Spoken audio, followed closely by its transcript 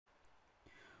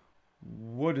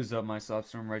What is up, my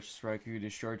slops from RighteousRaikou,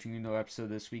 discharging you episode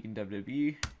this week in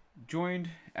WWE. Joined,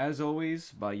 as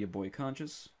always, by your boy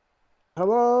Conscious.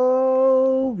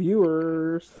 Hello,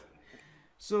 viewers.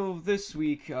 So this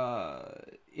week,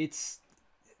 it's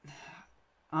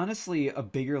honestly a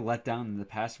bigger letdown than the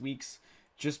past weeks,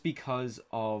 just because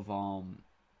of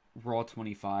Raw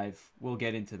 25. We'll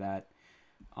get into that.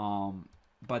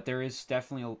 But there is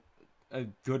definitely a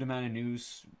good amount of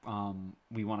news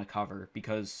we want to cover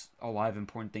because a lot of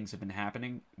important things have been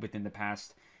happening within the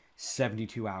past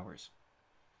 72 hours.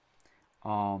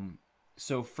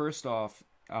 So first off,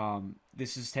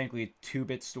 this is technically a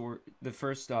two-bit story. The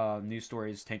first news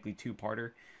story is technically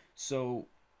two-parter. So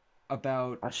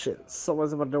about Oh shit,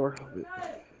 someone's at my door.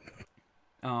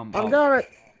 um, I'm uh, got it.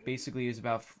 basically is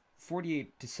about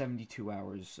 48 to 72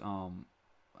 hours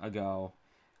ago.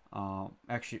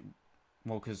 Actually,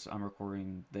 well, because I'm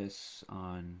recording this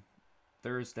on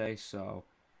Thursday, so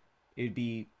it'd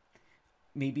be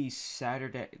maybe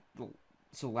Saturday.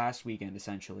 So last weekend,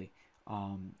 essentially,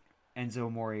 Enzo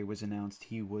Amore was announced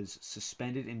he was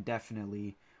suspended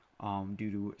indefinitely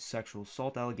due to sexual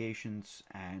assault allegations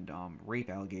and rape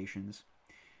allegations.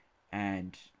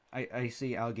 And I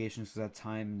say allegations because at the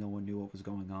time no one knew what was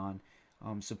going on.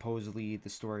 Supposedly, the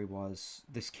story was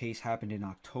this case happened in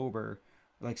October,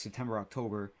 like September,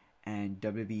 October, and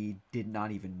WWE did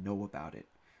not even know about it.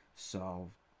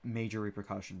 So, major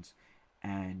repercussions.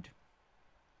 And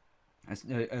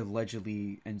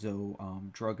allegedly,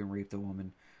 Enzo drug and raped a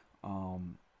woman.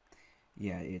 Um,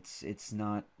 yeah, it's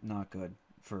not good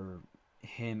for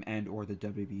him and or the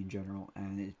WWE in general,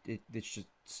 and it's just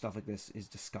stuff like this is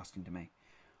disgusting to me.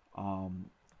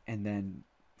 And then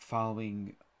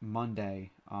following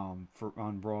Monday, for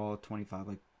on Raw 25,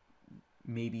 like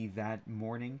maybe that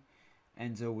morning,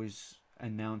 Enzo was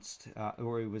announced,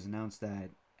 or it was announced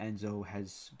that Enzo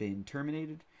has been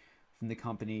terminated from the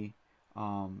company,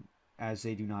 as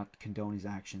they do not condone his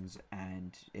actions,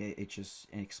 and it's just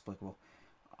inexplicable.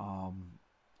 Um,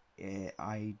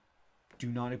 I do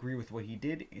not agree with what he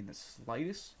did in the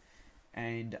slightest,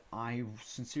 and I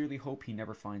sincerely hope he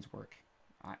never finds work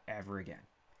ever again.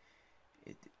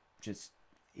 It just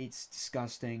it's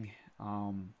disgusting.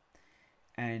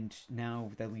 And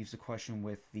now that leaves the question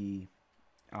with the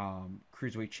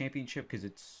cruiserweight championship because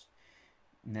it's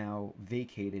now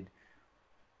vacated.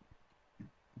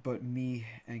 But me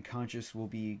and Conscious will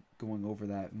be going over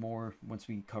that more once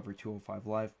we cover 205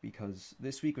 Live because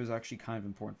this week was actually kind of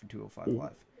important for 205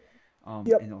 Live.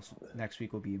 Yep, And also next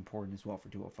week will be important as well for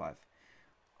 205.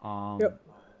 yep.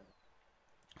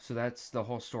 So that's the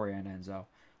whole story on Enzo.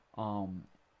 Um,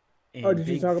 Oh, in did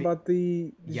you talk yeah, about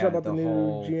the the new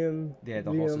whole GM,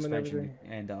 the whole GM and suspension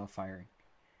everything? and firing.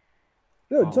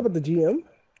 No, did you talk Um, about the GM?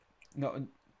 no,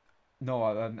 no,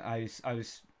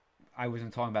 I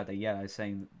wasn't talking about that yet. I was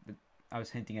saying that I was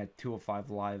hinting at 205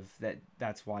 Live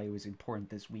that's why it was important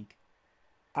this week.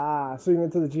 Ah, so you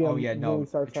went to the Oh GM yeah, when we no,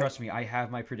 start talking. trust me, I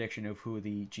have my prediction of who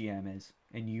the GM is,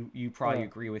 and you probably Uh,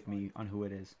 agree with me on who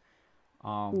it is.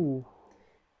 Um, ooh,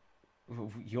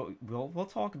 we'll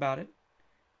talk about it.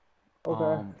 okay.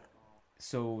 Um,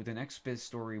 so the next big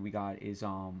story we got is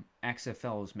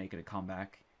XFL is making a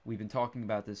comeback. We've been talking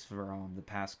about this for the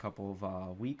past couple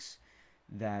of weeks.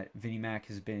 That Vinnie Mac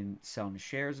has been selling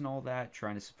shares and all that,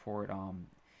 trying to support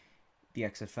the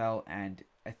XFL, and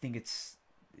I think it's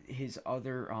his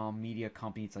other media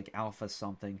company. It's like Alpha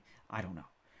something. I don't know.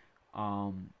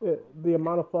 The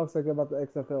amount of fucks I get about the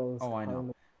XFL is Oh, I know. kind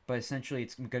of. But essentially,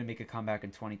 it's going to make a comeback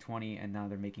in 2020, and now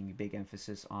they're making a big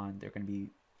emphasis on they're going to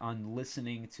be on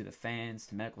listening to the fans,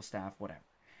 to medical staff, whatever.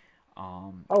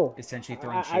 Oh, Essentially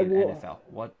throwing I shade at will. NFL.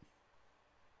 What?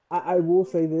 I will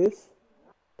say this: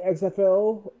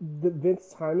 XFL, the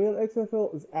Vince timing on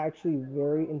XFL is actually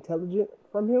very intelligent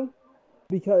from him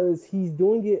because he's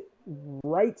doing it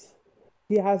right.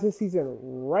 He has his season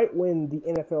right when the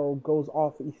NFL goes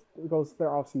their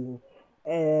off season,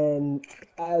 and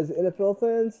as NFL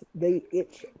fans, they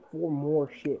itch for more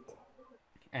shit.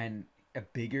 And a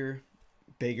bigger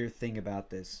thing about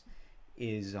this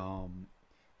is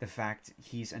the fact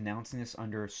he's announcing this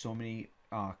under so many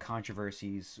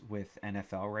controversies with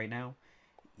NFL right now.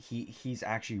 He's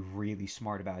actually really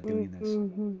smart about doing this.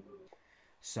 Mm-hmm.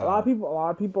 So A lot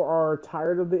of people are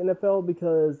tired of the NFL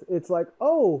because it's like,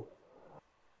 oh,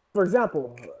 for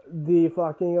example, the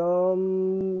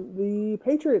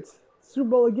Patriots Super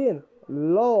Bowl again.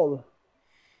 Lol.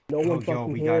 No one yo,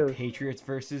 fucking we got cares. Patriots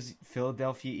versus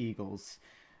Philadelphia Eagles.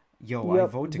 Yo, I Yep,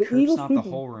 vote to the curb Eagles stomp the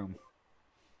people whole room.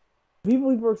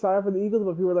 people are excited for the Eagles,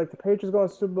 but people are like the Patriots going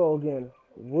to Super Bowl again.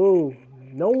 Woo!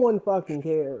 No one fucking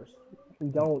cares. We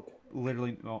don't.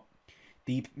 Literally, well,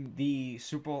 The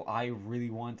Super Bowl I really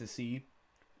want to see,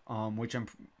 which I'm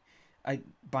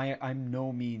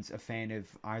no means a fan of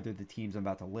either the teams I'm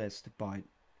about to list, but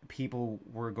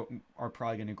are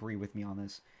probably going to agree with me on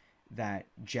this, that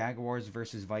Jaguars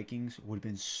versus Vikings would have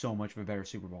been so much of a better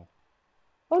Super Bowl.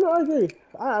 Oh no, I agree.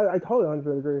 I totally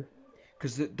 100% agree.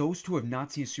 Because those two have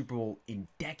not seen a Super Bowl in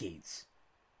decades.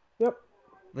 Yep.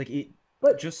 Like it,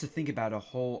 But just to think about a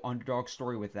whole underdog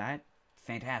story with that,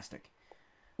 fantastic.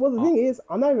 well, the Uh, thing is,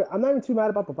 I'm not even too mad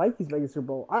about the Vikings making Super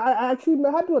Bowl. I actually am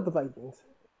happy with the Vikings.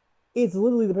 It's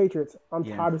literally the Patriots. I'm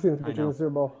yeah, tired of seeing the I Patriots in know. the Super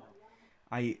Bowl.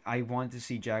 I wanted to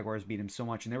see Jaguars beat them so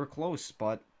much, and they were close,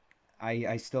 but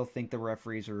I still think the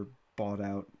referees are bought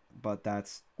out. But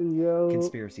that's Yo,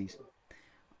 conspiracies.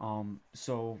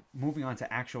 So moving on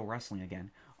to actual wrestling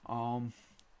again. Um,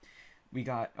 we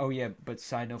got oh yeah, but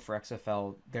side note for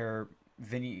XFL,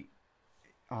 Vinny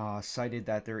cited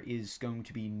that there is going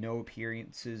to be no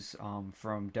appearances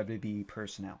from WWE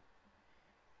personnel,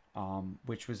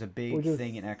 which was a big which is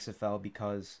thing in XFL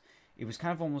because it was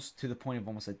kind of almost to the point of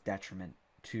almost a detriment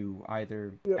to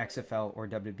either yep. XFL or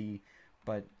WWE,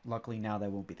 but luckily now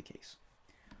that won't be the case.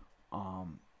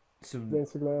 Um, so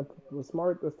Vince McMahon was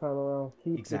smart this time around.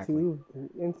 Keep the exactly, two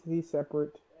entities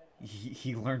separate.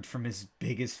 he learned from his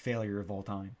biggest failure of all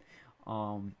time.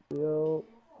 Um, Yo,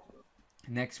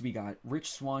 Next, we got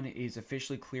Rich Swann is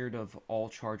officially cleared of all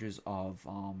charges of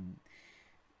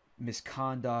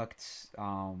misconduct,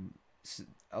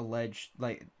 alleged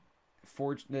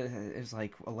is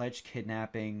like alleged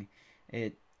kidnapping.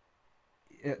 It,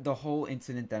 the whole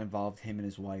incident that involved him and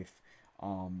his wife.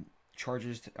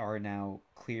 Charges are now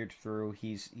cleared through.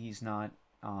 He's not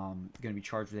going to be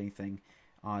charged with anything.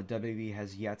 WWE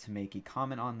has yet to make a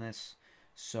comment on this,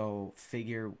 so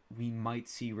figure we might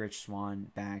see Rich Swann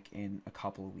back in a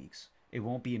couple of weeks. It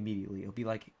won't be immediately. It'll be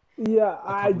like yeah,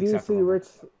 a couple weeks after Rumble.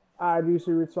 I do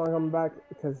see Rich Swann coming back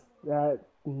because that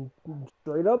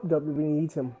straight up WWE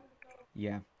needs him.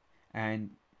 Yeah, and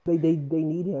They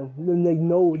need him. And they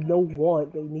know no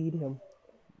want they need him.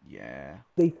 yeah,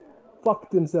 They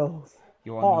fucked themselves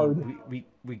yo, I mean, hard.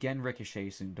 we get Ricochet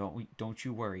soon, don't we? Don't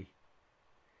you worry.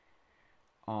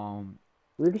 Um,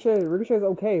 Ricochet's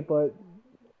okay, but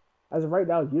as of right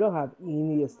now, you don't have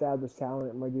any established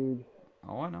talent, my dude.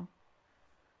 oh I know.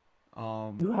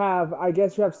 Um, I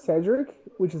guess you have Cedric,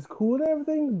 which is cool and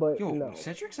everything, but yo, no.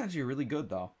 Cedric's actually really good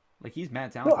though. Like he's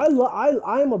mad No, talented.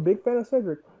 I am a big fan of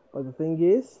Cedric, but the thing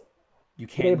is, You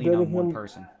they're can't lean building on one him.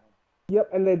 person. Yep,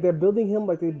 and they're building him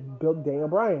like they built Daniel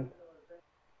Bryan,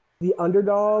 the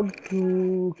underdog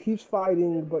who keeps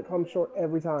fighting but comes short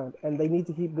every time, and they need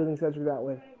to keep building Cedric that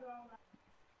way.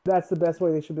 That's the best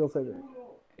way they should build Cedric.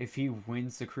 If he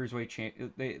wins the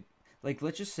cruiserweight like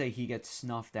let's just say he gets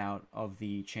snuffed out of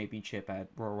the championship at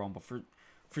Royal Rumble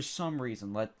for some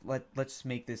reason. Let's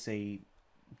make this a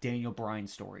Daniel Bryan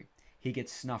story. He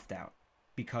gets snuffed out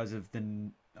because of the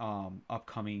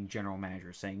upcoming general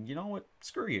manager saying, you know what,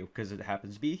 screw you, because it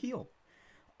happens to be a heel.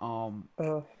 Um,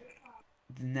 Uh,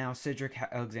 Now Cedric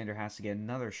Alexander has to get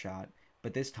another shot,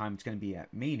 but this time it's going to be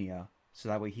at Mania, so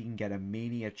that way he can get a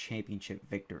Mania championship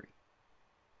victory,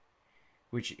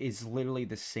 which is literally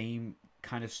the same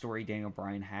kind of story Daniel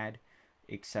Bryan had,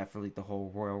 except for like the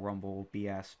whole Royal Rumble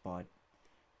BS, but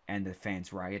and the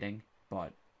fans rioting.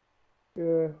 But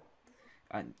yeah,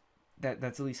 uh,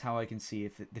 that's at least how I can see.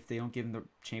 If they don't give him the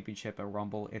championship at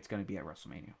Rumble, it's going to be at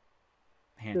WrestleMania,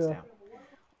 hands yeah. down.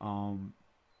 Um,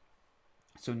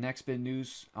 so next bit of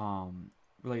news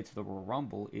related to the Royal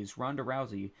Rumble is Ronda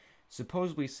Rousey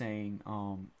supposedly saying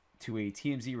to a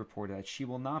TMZ reporter that she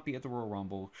will not be at the Royal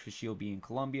Rumble because she'll be in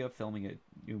Colombia filming a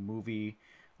new movie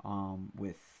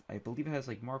with, I believe it has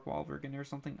like Mark Wahlberg in there or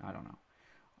something. I don't know.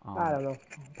 I Um, don't know.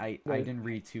 I But, didn't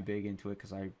read too big into it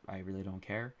because I really don't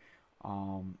care.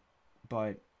 Um,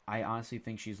 but I honestly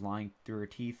think she's lying through her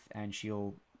teeth and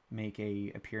she'll make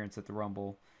a appearance at the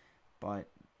Rumble. But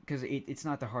because it's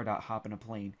not that hard to hop in a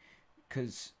plane.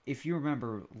 Because if you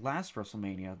remember last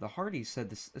WrestleMania, the Hardys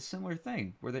said a similar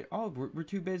thing where we're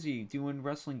too busy doing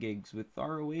wrestling gigs with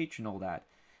ROH and all that.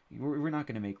 We're not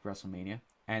going to make WrestleMania,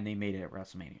 and they made it at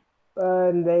WrestleMania.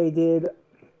 and they did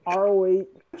ROH.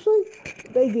 Actually,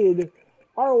 they did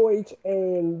ROH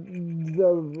and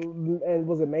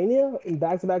was it Mania in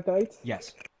back to back nights?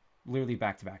 Yes, literally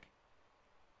back to back.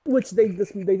 Which they did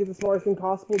the smartest thing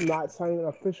possible, not signing an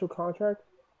official contract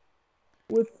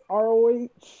with ROH.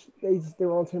 They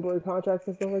were on temporary contracts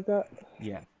and stuff like that.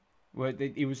 Yeah, well,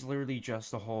 it was literally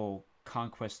just the whole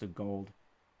conquest of gold,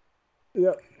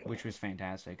 Yep. which was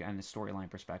fantastic and a storyline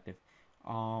perspective.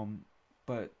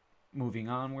 But moving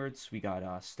onwards, we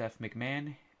got Steph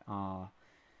McMahon.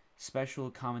 special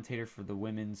commentator for the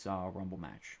women's Rumble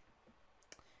match.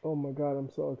 Oh my god, I'm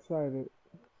so excited.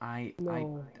 I I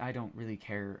No. I don't really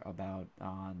care about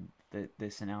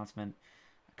this announcement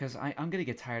because I'm gonna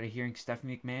get tired of hearing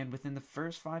Stephanie McMahon within the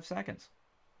first 5 seconds.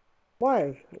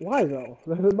 Why? Why though?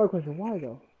 That's my question. Why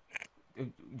though?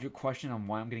 Your question on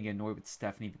why I'm gonna get annoyed with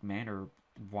Stephanie McMahon or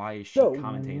why is she No,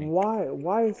 commentating?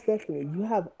 why is Stephanie? You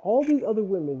have all these other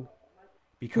women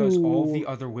Because all of the who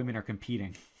other women are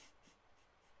competing.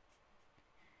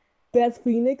 Beth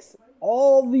Phoenix,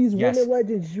 all these Yes, women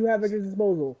legends you have at your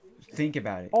disposal. think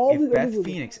about it. All If these other Beth women.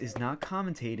 Phoenix is not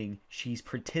commentating, she's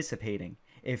participating.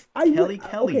 If I would Kelly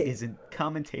Kelly okay. isn't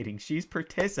commentating, she's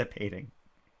participating.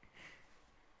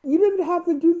 You don't even have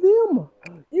to do them.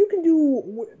 You can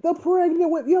do the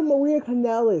pregnant with you have Maria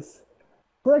Canales.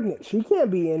 Pregnant. She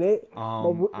can't be in it.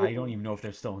 I don't even know if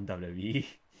they're still in WWE.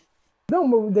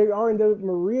 No, they are in the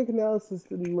Maria Canales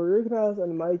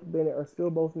and Mike Bennett are still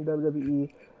both in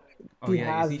WWE. Oh He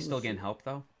yeah, isn't has, he still getting help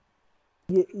though?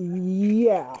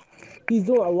 yeah, he's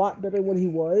doing a lot better than he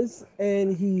was,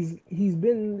 and he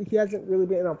hasn't really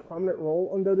been in a prominent role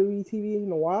on WWE TV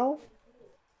in a while.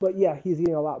 But yeah, he's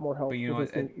getting a lot more But help you know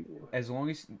with what? his team.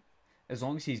 As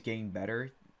long as he's getting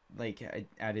better, like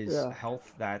at his Yeah.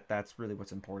 health, that's really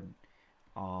what's important.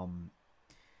 Um,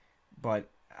 but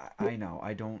I know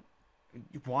I don't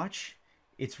watch.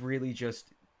 It's really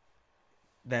just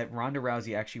that Ronda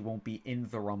Rousey actually won't be in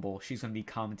the Rumble. She's gonna be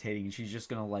commentating, and she's just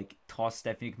gonna like toss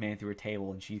Stephanie McMahon through a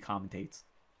table, and she commentates.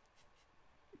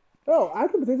 Oh, I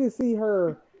could potentially see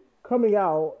her coming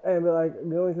out and be like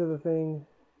going to the thing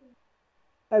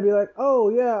and be like, "Oh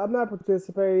yeah, I'm not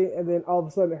participating," and then all of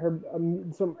a sudden her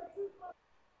some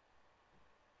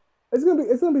it's gonna be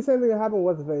the same thing that happened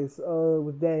with the face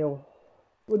with Daniel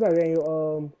with not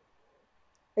Daniel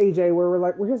AJ where we're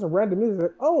like we're here's some random music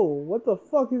like, oh what the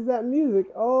fuck is that music,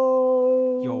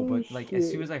 Yo, oh but like as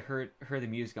soon shit, as I heard the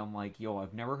music, I'm like, yo,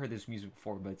 I've never heard this music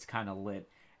before, but it's kind of lit.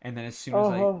 And then as soon as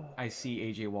uh-huh. I see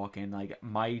AJ walk in, like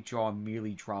my jaw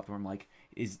immediately dropped. Where I'm like,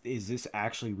 is this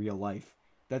actually real life?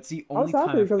 That's the I was only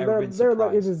time happy I've because ever been they're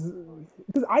like it's surprised. just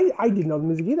because I didn't know the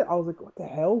music either. I was like, what the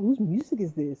hell? Whose music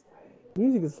is this?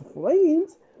 Music is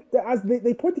Flames. As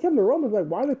they point the camera at Roman, like,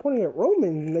 why are they pointing at Roman?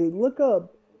 And they look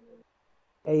up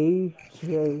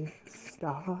AJ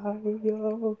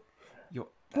Styles. Yo,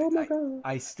 Oh my god.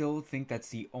 I still think that's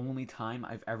the only time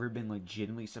I've ever been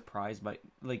legitimately surprised by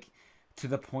like to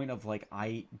the point of like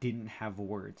I didn't have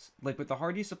words. Like with the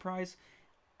Hardy surprise,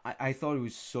 I thought it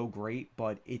was so great,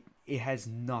 but it has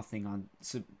nothing on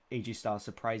AJ Styles'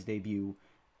 surprise debut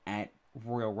at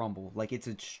Royal Rumble. Like it's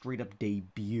a straight up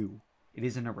debut. It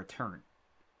isn't a return.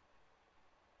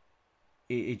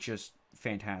 It's just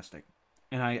fantastic.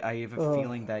 And I have a Uh,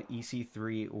 feeling that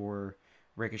EC3 or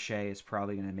Ricochet is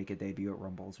probably going to make a debut at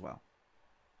Rumble as well.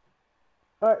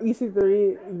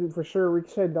 EC3 for sure.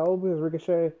 Ricochet no because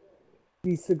Ricochet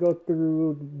needs to go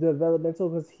through developmental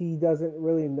because he doesn't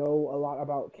really know a lot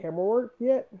about camera work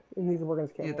yet. He needs to work on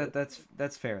his Yeah, camera work.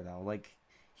 that's fair though. Like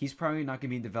he's probably not going to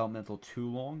be in developmental too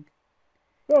long.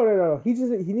 No. He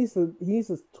needs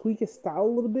to tweak his style a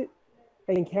little bit,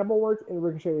 and camera work and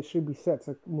Ricochet should be set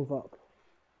to move up.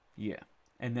 Yeah.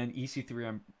 And then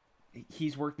EC3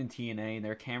 he's worked in TNA and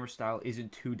their camera style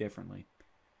isn't too differently.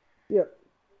 Yep.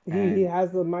 He And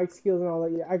has the mic skills and all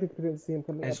that. Yeah, I could potentially see him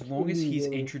coming up as long as he's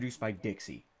immediately. introduced by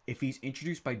Dixie, if he's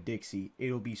introduced by Dixie,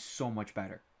 it'll be so much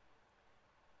better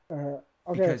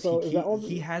Okay, because so is that all?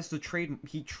 he has the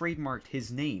he trademarked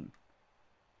his name.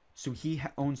 So he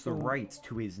owns the Uh, rights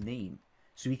to his name.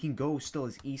 So he can go still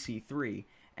as EC3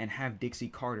 and have Dixie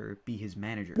Carter be his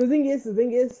manager. the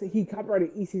thing is, he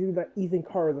copyrighted EC3 by Ethan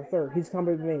Carter the third. He's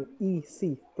copyrighted the name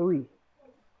EC3,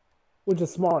 which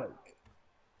is smart.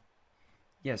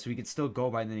 Yeah, so he could still go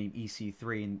by the name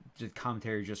EC3 and the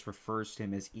commentary just refers to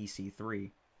him as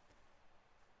EC3.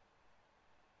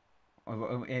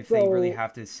 If they really So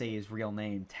have to say his real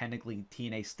name, technically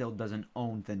TNA still doesn't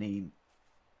own the name.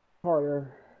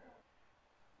 Carter.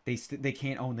 They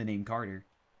can't own the name Carter.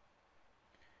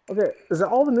 Okay, is that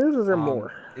all the news? Or is there Um,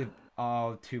 more? it,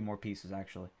 two more pieces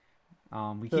actually.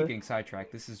 We keep Okay. getting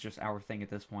sidetracked. This is just our thing at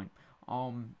this point.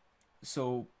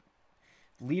 So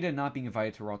Lita not being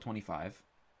invited to Raw 25,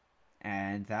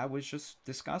 and that was just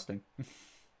disgusting.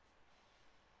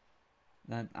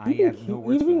 That I have no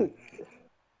words for that. Even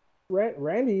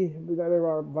Randy, the guy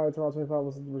that invited to Raw 25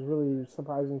 was really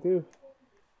surprising too.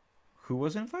 Who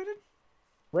was invited?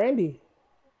 Randy.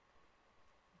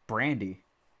 Brandy.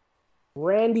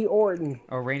 Randy Orton.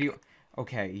 Oh, Randy.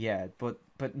 Okay, yeah, but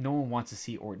no one wants to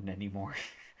see Orton anymore.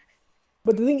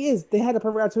 But the thing is, they had a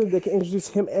perfect opportunity that can introduce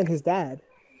him and his dad.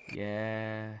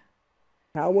 Yeah.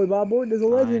 Cowboy Bob Orton is a I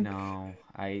legend. know.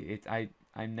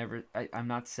 I'm never. I'm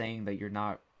not saying that you're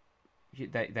not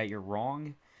that you're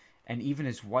wrong. And even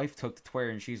his wife took to Twitter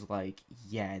and she's like,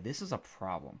 "Yeah, this is a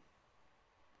problem."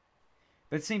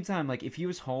 But at the same time, like if he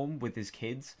was home with his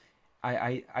kids,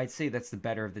 I'd say that's the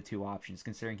better of the two options,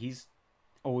 considering he's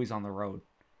always on the road.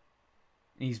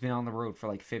 And he's been on the road for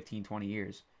like 15, 20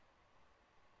 years.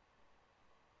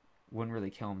 Wouldn't really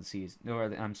kill him to see his. No,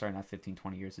 I'm sorry, not 15,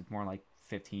 20 years. It's more like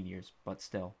 15 years, but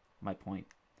still, my point.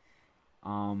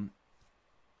 Um,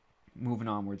 Moving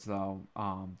onwards though,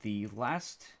 the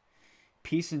last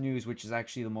piece of news, which is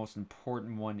actually the most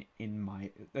important one in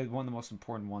my one of the most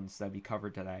important ones that we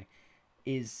covered today,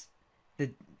 is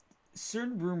the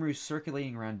certain rumors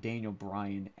circulating around Daniel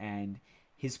Bryan and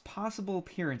his possible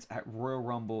appearance at Royal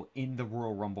Rumble in the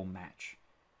Royal Rumble match.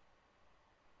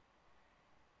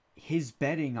 His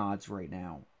betting odds right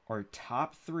now are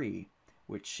top three,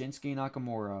 with Shinsuke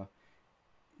Nakamura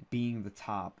being the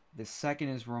top. The second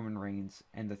is Roman Reigns,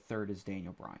 and the third is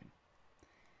Daniel Bryan.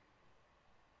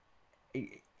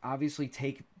 Obviously,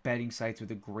 take betting sites with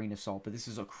a grain of salt, but this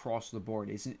is across the board.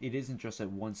 It isn't just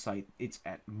at one site; it's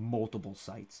at multiple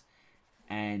sites,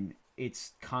 and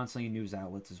it's constantly in news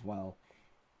outlets as well.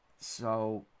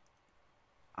 So,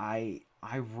 I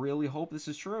really hope this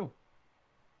is true.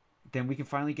 Then we can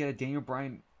finally get a Daniel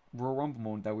Bryan Royal Rumble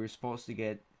moment that we were supposed to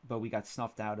get, but we got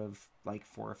snuffed out of like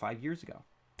 4 or 5 years ago.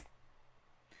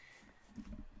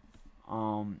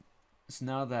 So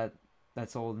now that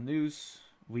that's all the news,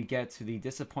 we get to the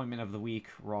disappointment of the week,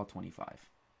 Raw 25.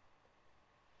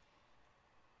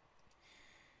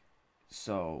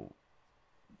 So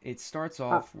it starts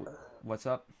I, off. What's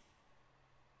up?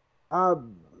 I,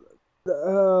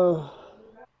 uh,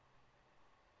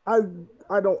 I,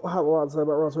 I don't have a lot to say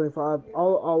about Raw 25.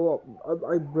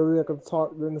 I really not going to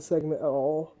talk during the segment at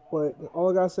all. But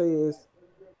all I gotta say is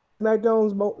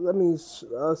SmackDown's,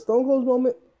 Stone Cold's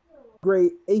moment,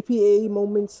 great. APA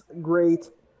moments, great.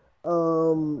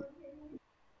 Um,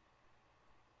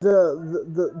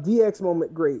 the DX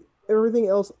moment, great. Everything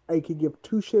else, I could give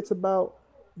two shits about.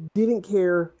 Didn't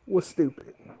care. Was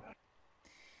stupid.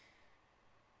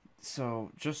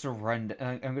 So just a run.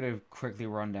 I'm gonna quickly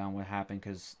run down what happened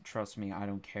because trust me, I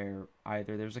don't care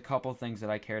either. There's a couple things that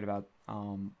I cared about,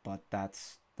 but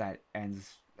that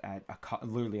ends at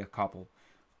literally a couple.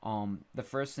 The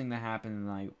first thing that happened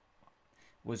tonight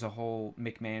was a whole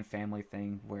McMahon family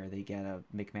thing where they get a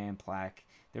McMahon plaque.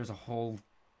 There's a whole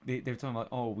they're talking about,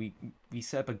 oh, we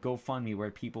set up a GoFundMe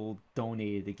where people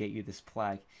donated to get you this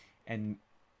plaque, and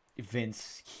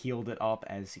Vince healed it up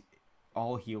as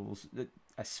all heels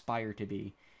aspire to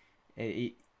be.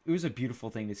 It was a beautiful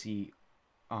thing to see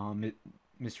Mr.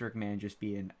 McMahon just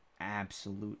be an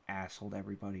absolute asshole to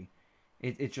everybody.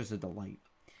 It's just a delight.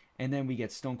 And then we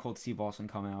get Stone Cold Steve Austin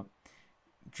come out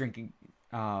drinking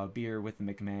beer with the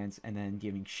McMahons and then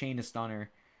giving Shane a stunner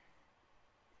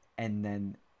and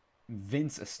then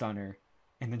Vince a stunner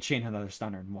and then Shane another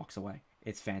stunner and walks away.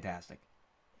 It's fantastic.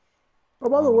 Oh,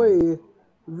 by the Um, way,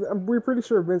 we're pretty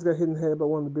sure Vince got hit in the head by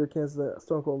one of the beer cans that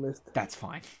Stone Cold missed. that's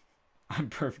fine. I'm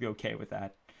perfectly okay with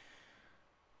that.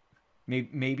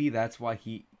 Maybe that's why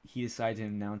he decided to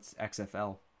announce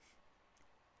XFL.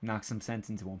 Knock some sense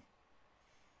into him.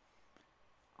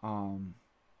 Um,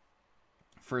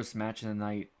 First match of the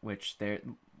night, which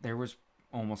there was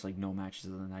almost like no matches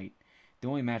of the night. The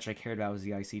only match I cared about was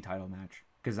the IC title match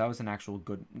because that was an actual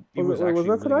good. It was Was actually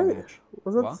a that really good tonight? match.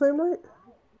 Was that the What? same night?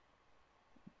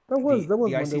 The That was the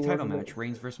Monday, IC title wasn't match, it?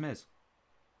 Reigns versus Miz.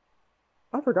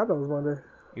 I forgot that was Monday.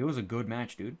 It was a good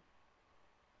match, dude.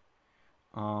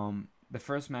 The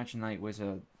first match tonight was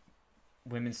a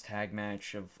women's tag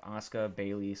match of Asuka,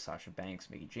 Bayley, Sasha Banks,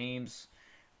 Mickie James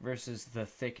versus the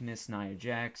Thickness, Nia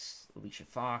Jax, Alicia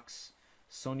Fox,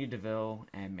 Sonya Deville,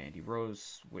 and Mandy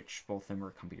Rose, which both of them were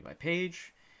accompanied by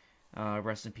Paige.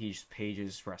 Rest in peace,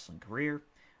 Paige's wrestling career.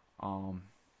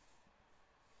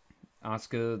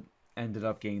 Asuka ended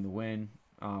up getting the win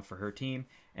for her team,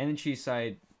 and then she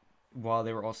decided, while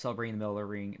they were all celebrating in the middle of the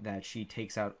ring, that she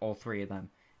takes out all three of them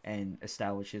and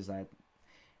establishes that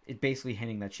it basically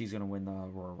hinting that she's going to win the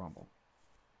Royal Rumble.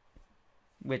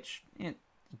 Which,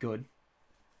 good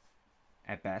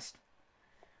at best.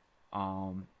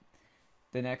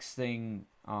 The next thing,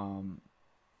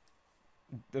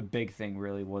 the big thing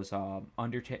really was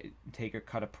Undertaker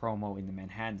cut a promo in the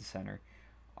Manhattan Center.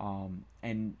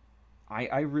 And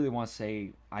I really want to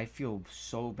say I feel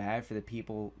so bad for the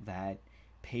people that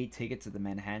paid tickets at the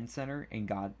Manhattan Center and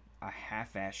got a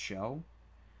half-ass show.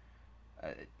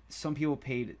 Some people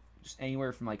paid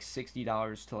anywhere from like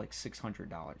 $60 to like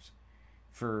 $600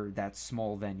 for that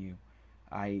small venue.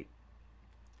 I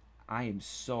I am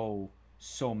so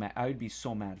so mad. I would be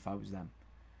so mad if I was them.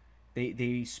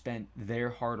 They spent their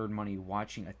hard-earned money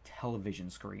watching a television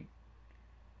screen.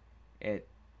 It,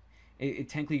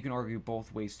 technically you can argue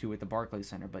both ways too at the Barclays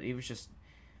Center, but it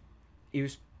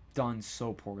was done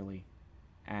so poorly,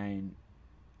 and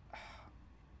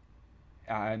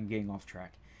I'm getting off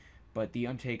track. But the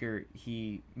Undertaker,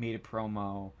 he made a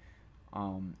promo,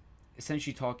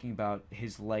 essentially talking about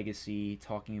his legacy,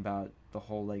 talking about the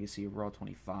whole legacy of Raw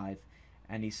 25,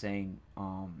 and he's saying,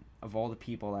 of all the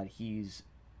people that he's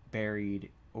buried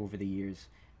over the years,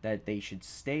 that they should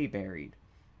stay buried.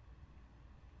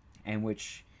 And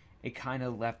which it kind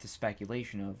of left the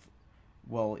speculation of,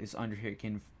 well, is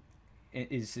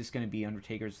this going to be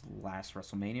Undertaker's last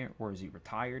WrestleMania, or is he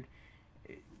retired?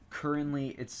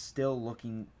 Currently, it's still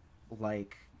looking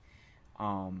like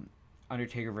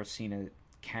Undertaker versus Cena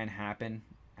can happen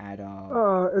at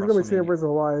it's gonna be Cena versus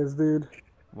Elias, dude.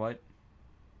 What?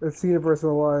 It's Cena versus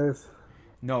Elias.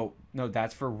 No,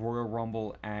 that's for Royal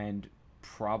Rumble and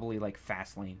probably like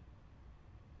Fastlane.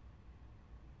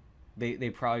 They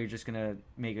probably are just gonna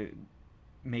make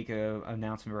a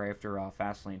announcement right after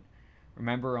Fastlane.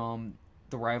 Remember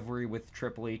the rivalry with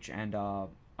Triple H and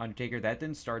Undertaker, that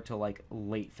didn't start till like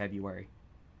late February.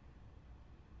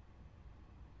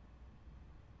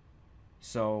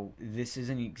 So this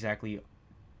isn't exactly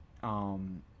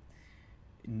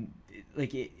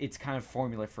like it's kind of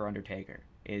formula for Undertaker.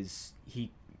 Is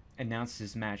he announced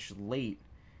his match later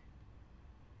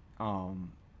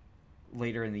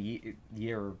in the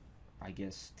year, I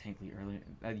guess technically early,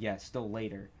 yeah, still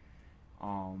later,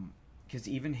 because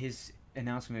even his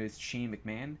announcement with Shane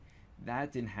McMahon,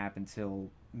 that didn't happen till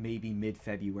maybe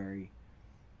mid-February.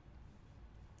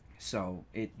 So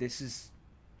this is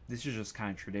just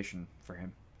kind of tradition for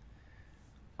him.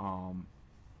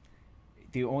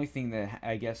 The only thing that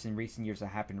I guess in recent years that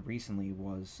happened recently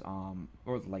was,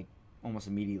 or like almost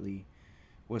immediately,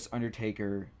 was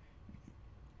Undertaker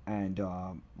and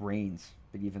Reigns.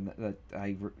 But even that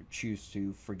I choose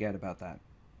to forget about that.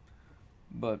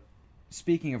 But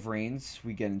speaking of Reigns,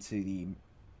 we get into the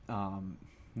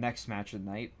next match of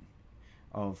the night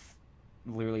of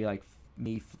literally like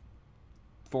maybe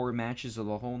 4 matches of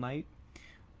the whole night.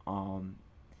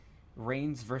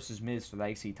 Reigns versus Miz for the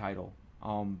IC title.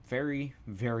 Very,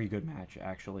 very good match,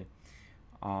 actually.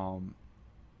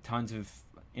 Tons of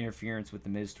interference with the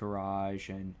Miz Tourage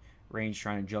and Reigns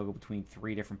trying to juggle between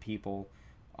 3 different people.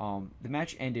 The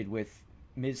match ended with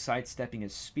Miz sidestepping a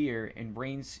spear and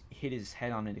Reigns hit his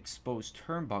head on an exposed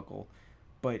turnbuckle,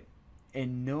 but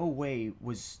in no way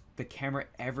was the camera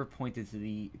ever pointed to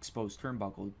the exposed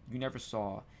turnbuckle. You never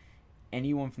saw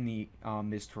anyone from the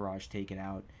Miz Tourage take it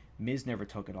out. Miz never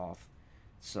took it off.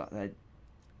 So that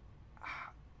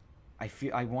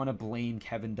I want to blame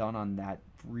Kevin Dunn on that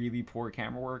really poor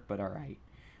camera work, but all right,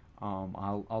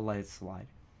 I'll let it slide.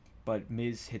 But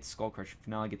Miz hits Skull Crusher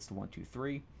finale, gets the 1, 2,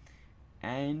 3,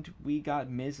 and we got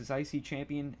Miz as IC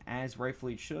champion as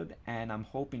rightfully should. And I'm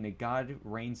hoping to God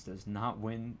Reigns does not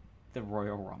win the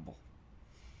Royal Rumble.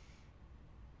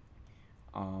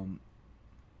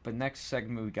 But next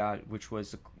segment we got, which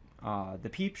was the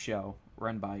Peep Show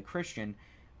run by Christian,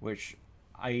 which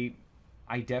I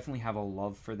definitely have a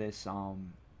love for this,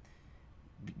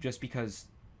 just because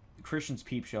Christian's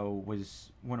Peep Show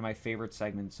was one of my favorite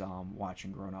segments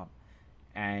watching growing up,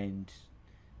 and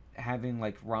having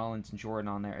like Rollins and Jordan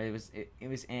on there, it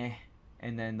was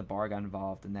and then the bar got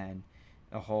involved, and then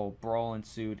a whole brawl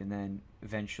ensued, and then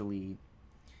eventually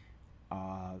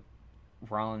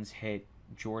Rollins hit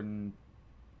Jordan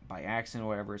by accident or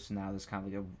whatever, so now there's kind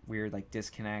of like a weird like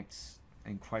disconnect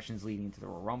and questions leading into the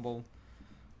Royal Rumble.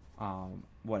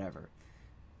 Whatever.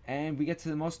 And we get to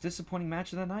the most disappointing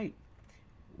match of the night.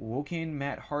 Woken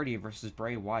Matt Hardy versus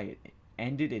Bray Wyatt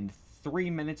ended in 3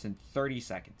 minutes and 30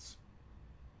 seconds.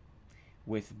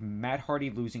 With Matt Hardy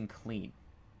losing clean.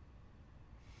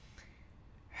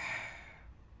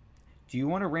 Do you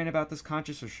want to rant about this,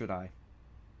 Conscious, or should I?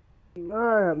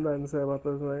 I have nothing to say about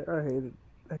this night. I hate it.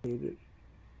 I hate it.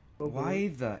 Okay. Why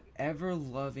the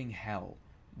ever-loving hell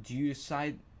do you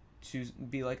decide to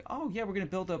be like, oh yeah, we're going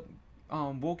to build up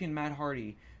Woken Matt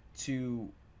Hardy to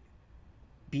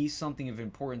be something of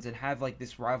importance and have like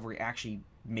this rivalry actually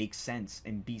make sense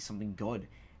and be something good?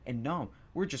 And no,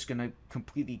 we're just going to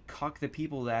completely cuck the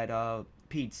people that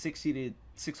paid $60 to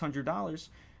 $600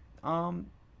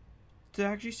 to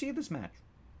actually see this match.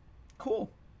 Cool.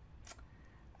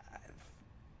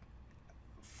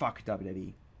 Fuck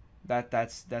WWE.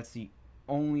 That's the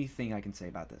only thing I can say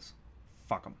about this.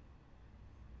 Fuck them.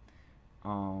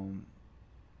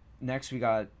 Next we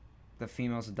got the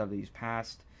females of WWE's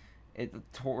past.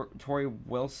 Tori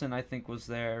Wilson, I think, was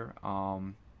there.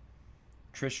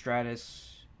 Trish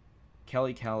Stratus,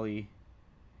 Kelly,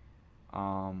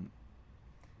 um,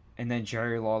 and then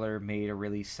Jerry Lawler made a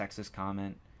really sexist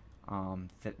comment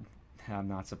that I'm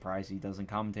not surprised he doesn't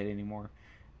commentate anymore.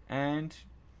 And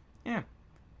yeah,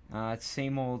 it's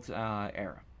same old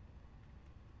era.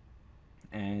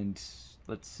 And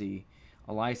let's see,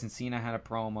 Elias and Cena had a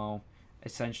promo,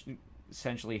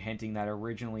 essentially hinting that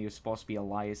originally it was supposed to be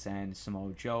Elias and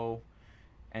Samoa Joe,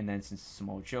 and then since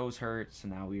Samoa Joe's hurt, so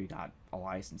now we got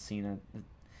Elias and Cena.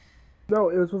 No,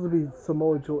 it was supposed to be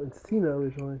Samoa Joe and Cena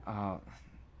originally.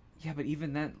 Yeah, but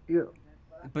even that. Yeah.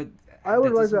 But I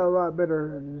would like that a lot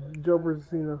better. Joe versus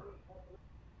Cena.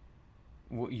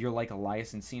 You're like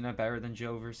Elias and Cena better than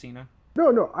Joe versus Cena?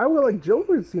 No, I would like Joe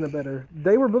versus Cena better.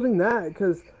 They were building that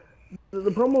because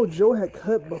the promo Joe had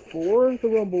cut before the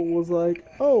Rumble was like,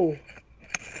 oh,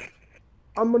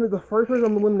 the first person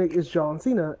I'm gonna eliminate is John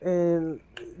Cena, and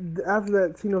after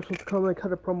that, Cena was supposed to come and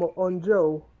cut a promo on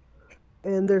Joe,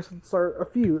 and there's start a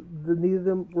feud. Neither of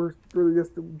them were really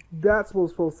just. That's what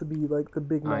was supposed to be like the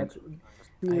big match.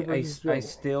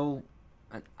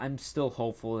 I'm still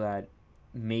hopeful that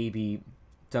maybe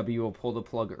W will pull the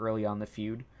plug early on the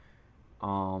feud,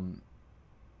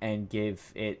 and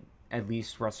give it at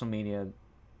least WrestleMania,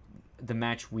 the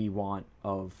match we want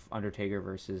of Undertaker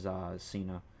versus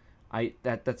Cena.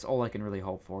 That's all I can really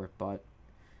hope for, but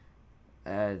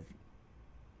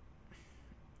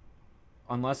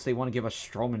unless they want to give us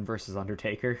Strowman versus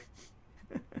Undertaker.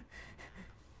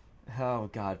 Oh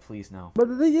God, please no. But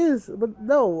the thing is,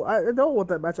 no, I don't want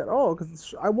that match at all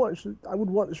because I would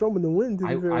want Strowman to win. To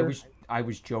be fair. I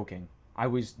was joking. I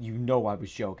was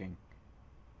joking.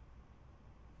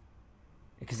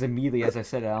 Because immediately as I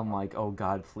said it, I'm like, oh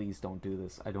God, please don't do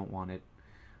this. I don't want it.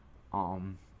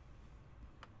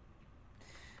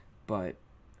 But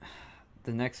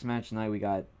the next match tonight we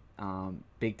got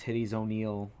Big Titties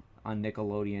O'Neil on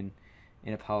Nickelodeon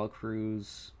and Apollo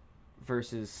Crews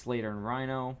versus Slater and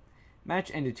Rhino.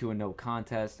 Match ended to a no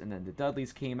contest, and then the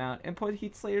Dudleys came out and put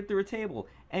Heath Slater through a table.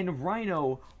 And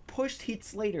Rhino pushed Heath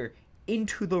Slater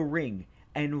into the ring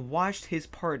and watched his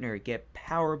partner get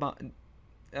powerbombed.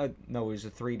 No, it was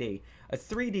a 3D. A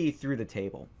 3D through the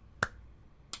table.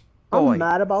 I'm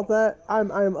mad about that.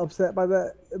 I'm upset by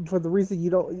that for the reason you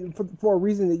don't. For a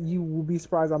reason that you will be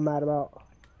surprised. I'm mad about.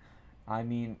 I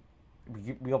mean,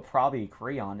 we'll probably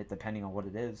agree on it depending on what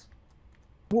it is.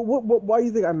 Why do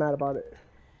you think I'm mad about it?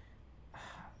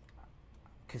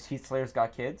 Because Heath Slater's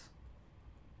got kids?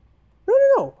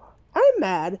 No. I'm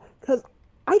mad because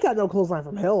I got no clothesline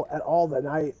from hell at all that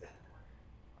night.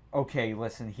 Okay,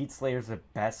 listen, Heath Slater's the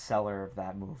best seller of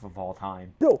that move of all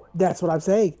time. No, that's what I'm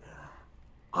saying.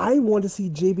 I want to see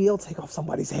JBL take off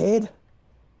somebody's head.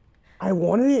 I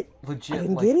wanted it. Legit, I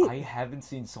didn't get it. I haven't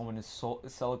seen someone sell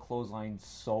a clothesline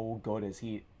so good as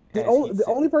he. The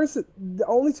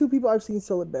only two people I've seen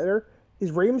sell it better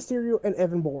is Rey Mysterio and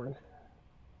Evan Bourne.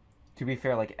 To be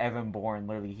fair, like Evan Bourne,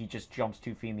 literally, he just jumps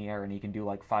 2 feet in the air and he can do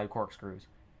like 5 corkscrews.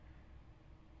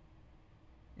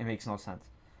 It makes no sense.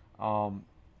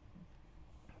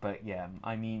 But yeah,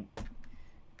 I mean,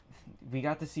 we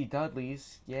got to see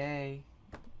Dudley's, yay.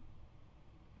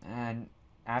 And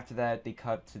after that, they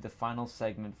cut to the final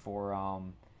segment for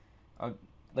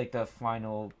like the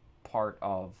final part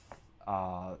of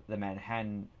the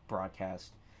Manhattan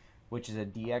broadcast, which is a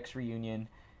DX reunion.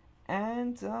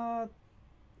 And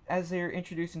as they're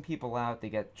introducing people out, they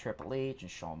get Triple H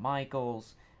and Shawn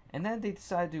Michaels, and then they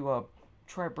decide to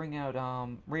try to bring out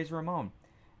Razor Ramon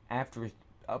after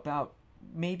about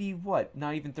maybe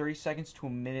not even 30 seconds to a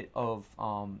minute of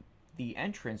the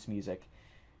entrance music.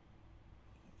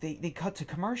 They cut to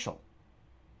commercial.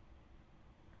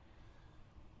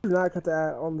 Do not cut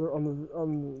that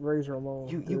on Razor Ramon.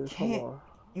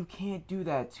 You can't do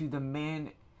that to the man,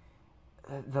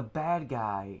 the bad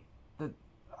guy.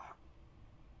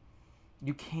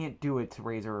 You can't do it to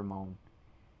Razor Ramon.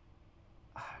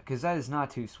 Because that is not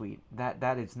too sweet.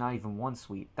 That is not even one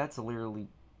sweet. That's literally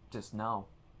just no.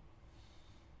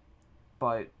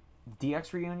 But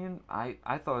DX reunion, I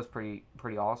thought it was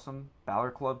pretty awesome. Balor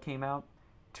Club came out,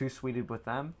 2 sweeted with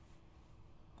them.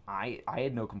 I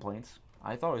had no complaints.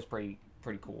 I thought it was pretty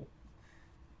cool.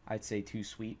 I'd say 2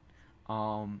 sweet.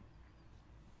 And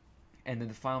then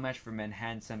the final match for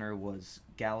Manhattan Center was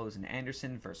Gallows and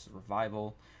Anderson versus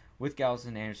Revival, with Gallows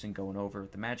and Anderson going over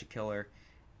the Magic Killer.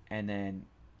 And then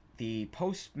the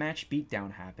post-match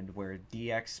beatdown happened where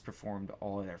DX performed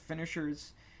all of their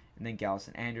finishers, and then Gallows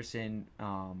and Anderson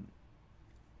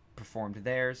performed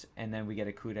theirs, and then we get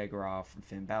a coup de grace from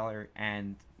Finn Balor,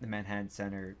 and the Manhattan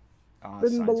Center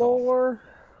signs off.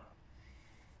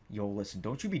 Yo, listen,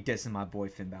 don't you be dissing my boy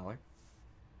Finn Balor.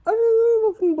 I don't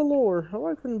know Finn Balor. I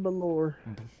like Finn Balor.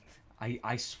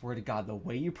 I swear to God, the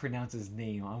way you pronounce his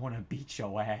name, I want to beat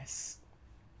your ass.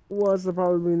 What's the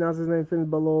probably not his name? Finn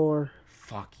Balor.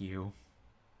 Fuck you.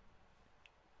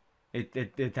 It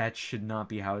that should not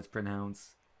be how it's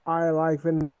pronounced. I like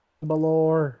Finn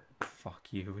Balor. Fuck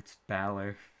you. It's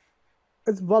Balor.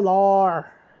 It's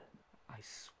Balor. I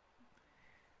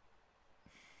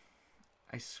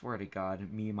I swear to God,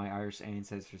 me and my Irish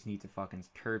ancestors need to fucking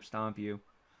curb stomp you.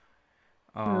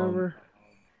 Um, Whatever.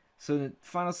 so the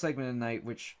final segment of the night,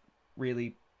 which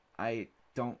really I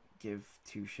don't give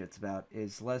two shits about,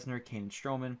 is Lesnar, Kane, and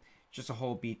Strowman. Just a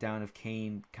whole beatdown of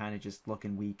Kane kind of just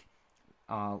looking weak.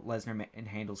 Lesnar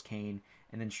handles Kane,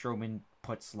 and then Strowman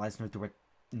puts Lesnar through a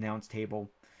announce table,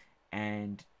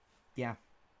 and yeah,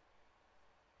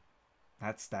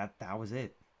 that was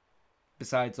it.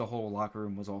 Besides, the whole locker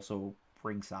room was also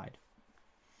ringside.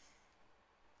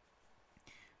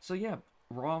 So yeah,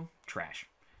 Raw trash.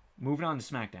 Moving on to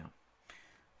SmackDown.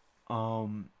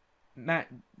 Matt,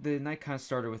 the night kind of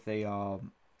started with a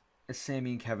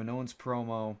Sammy and Kevin Owens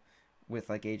promo with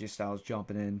like AJ Styles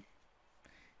jumping in.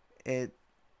 It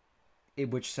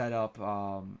which set up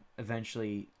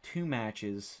eventually two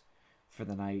matches for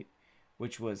the night,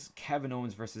 which was Kevin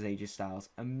Owens versus AJ Styles.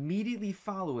 Immediately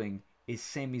following is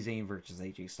Sami Zayn versus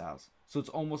AJ Styles. So it's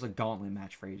almost a gauntlet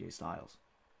match for AJ Styles.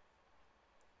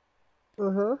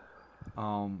 Uh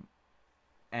huh.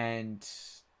 And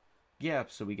yeah,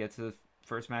 so we get to the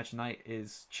first match tonight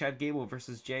is Chad Gable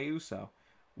versus Jey Uso,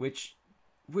 which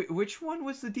one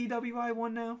was the DWI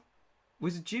one now?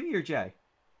 Was it Jimmy or Jay?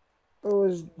 It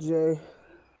was Jay.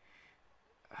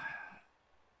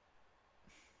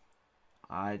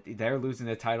 They're losing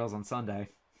their titles on Sunday.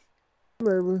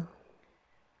 Maybe.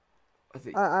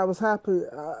 I was happy.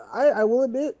 I will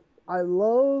admit, I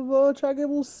love Chad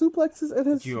Gable's suplexes and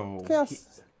his Yo,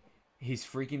 cast. his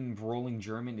freaking rolling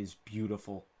German is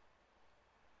beautiful.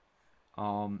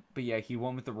 But yeah, he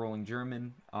won with the rolling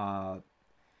German.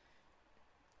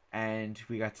 And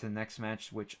we got to the next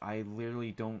match, which I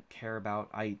literally don't care about.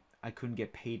 I couldn't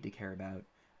get paid to care about.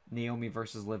 Naomi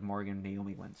versus Liv Morgan.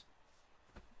 Naomi wins.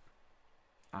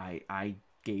 I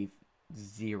gave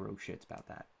zero shits about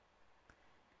that.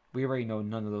 We already know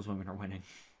none of those women are winning.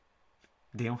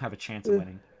 They don't have a chance of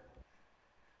winning.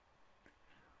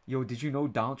 Yo, did you know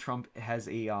Donald Trump has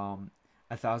a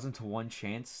 1,000-to-1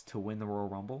 chance to win the Royal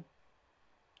Rumble?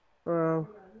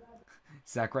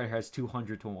 Zack Ryder has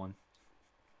 200-to-1.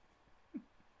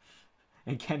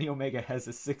 And Kenny Omega has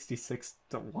a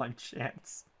 66-to-1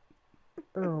 chance.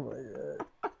 Oh my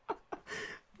god.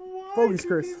 Why Focus, do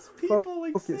Chris. these people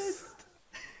Focus. exist?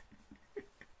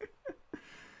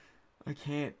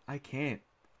 I can't.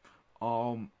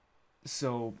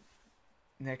 So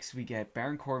next we get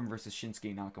Baron Corbin versus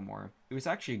Shinsuke Nakamura. It was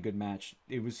actually a good match.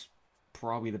 It was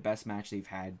probably the best match they've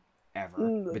had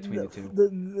ever between the two.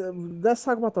 Let's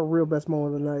talk about the real best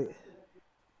moment of the night.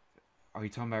 Are you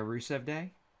talking about Rusev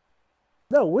Day?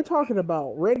 No, we're talking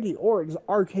about Randy Orton's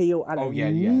RKO out Oh of yeah,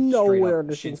 straight nowhere up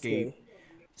to Shinsuke. Shinsuke.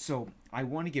 So I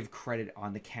want to give credit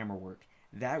on the camera work.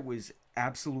 That was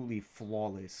absolutely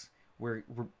flawless. Where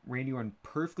Randy Orton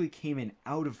perfectly came in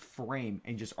out of frame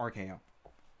and just RKO.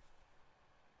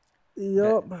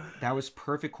 Yup. That was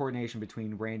perfect coordination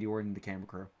between Randy Orton and the camera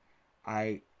crew.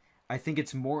 I think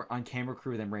it's more on camera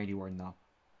crew than Randy Orton though.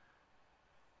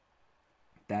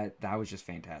 That was just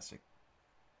fantastic.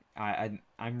 I'm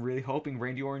really hoping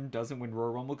Randy Orton doesn't win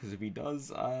Royal Rumble, because if he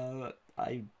does,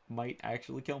 I might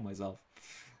actually kill myself.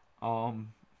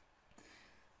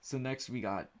 So next we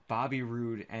got Bobby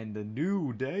Roode and the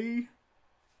New Day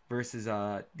versus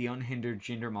the unhindered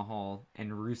Jinder Mahal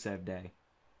and Rusev Day.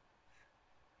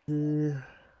 Yeah.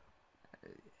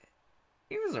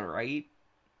 It was alright.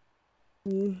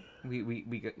 Yeah.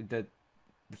 We got the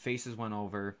faces went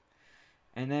over,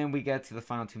 and then we get to the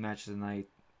final two matches of the night,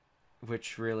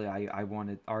 which really I want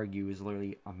to argue is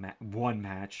literally one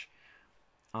match.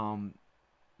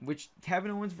 Which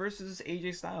Kevin Owens versus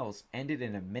AJ Styles ended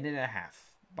in a minute and a half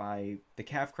by the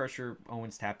calf crusher.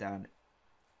 Owens tapped out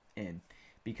in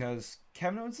because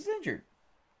Kevin Owens is injured.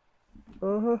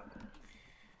 Uh-huh.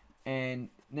 And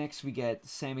next we get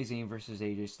Sami Zayn versus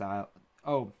AJ Styles.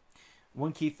 Oh,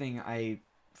 one key thing I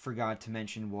forgot to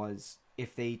mention was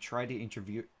if they tried to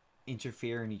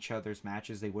interfere in each other's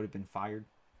matches, they would have been fired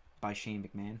by Shane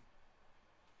McMahon.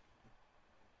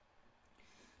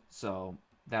 So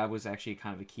that was actually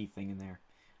kind of a key thing in there.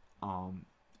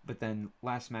 But then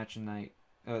last match of the night,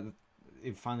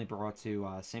 it finally brought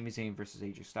to Sami Zayn versus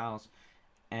AJ Styles,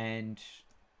 and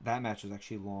that match was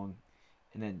actually long.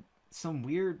 And then some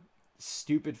weird,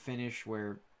 stupid finish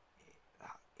where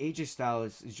AJ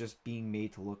Styles is just being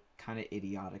made to look kind of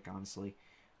idiotic, honestly.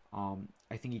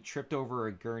 I think he tripped over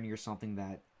a gurney or something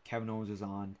that Kevin Owens was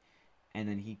on, and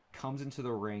then he comes into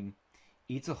the ring,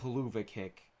 eats a haluva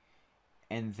kick,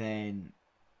 and then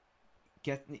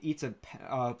eats a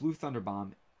blue thunder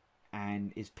bomb,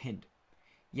 and is pinned.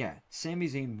 Yeah, Sami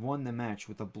Zayn won the match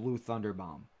with a blue thunder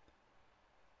bomb.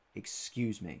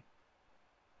 Excuse me.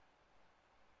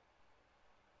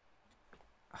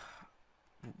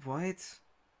 What?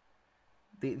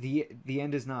 The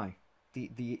end is nigh.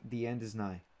 The end is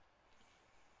nigh.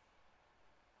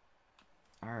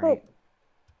 All right.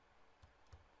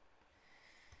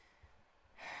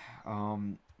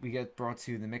 We get brought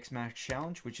to the mixed match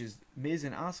challenge, which is Miz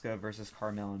and Asuka versus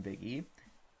Carmel and Big E.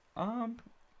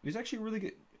 It was actually really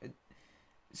good.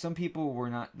 Some people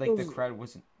were not like the crowd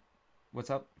wasn't.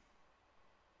 What's up?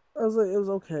 I was like, it was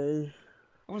okay.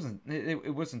 It wasn't.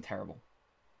 It wasn't terrible.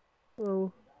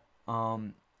 Oh.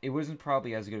 It wasn't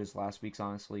probably as good as last week's,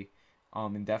 honestly.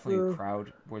 And definitely the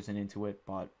crowd wasn't into it,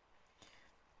 but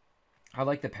I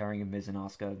like the pairing of Miz and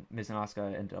Asuka. Miz and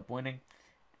Asuka ended up winning,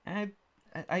 and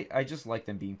I just like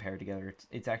them being paired together.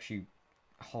 It's actually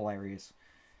hilarious.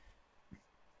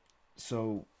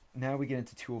 So now we get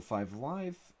into 205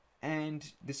 Live,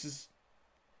 and this is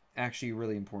actually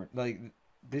really important. Like,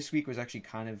 this week was actually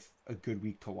kind of a good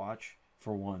week to watch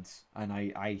for once, and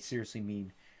I seriously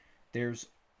mean there's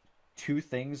two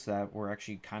things that were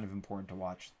actually kind of important to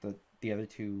watch. The other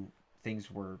two things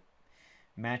were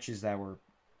matches that were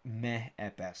meh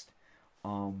at best.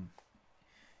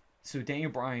 So Daniel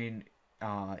Bryan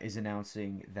is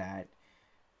announcing that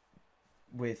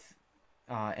with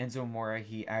Enzo Amore,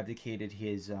 he abdicated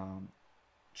his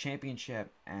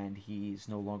championship and he's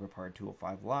no longer part of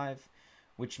 205 Live,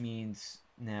 which means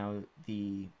now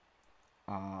the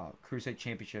Cruiserweight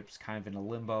Championship's kind of in a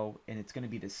limbo, and it's going to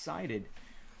be decided.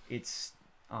 It's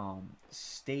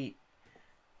state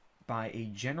by a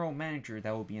general manager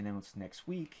that will be announced next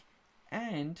week,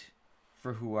 and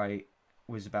for who I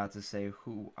was about to say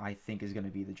who I think is going to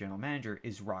be the general manager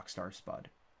is Rockstar Spud.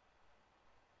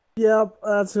 Yep,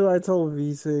 that's who I told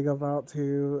V-Sig about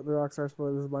too. The Rockstar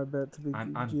Spud is my bet to be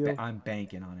I'm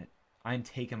banking on it. I'm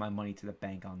taking my money to the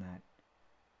bank on that.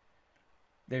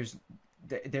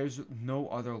 There's no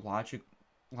other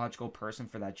logical person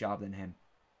for that job than him.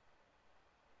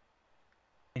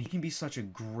 And he can be such a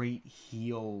great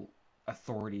heel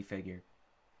authority figure.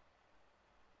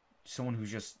 Someone who's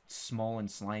just small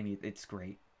and slimy. It's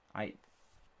great.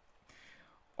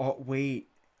 Oh, wait.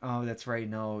 Oh, that's right.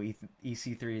 No,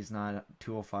 EC3 is not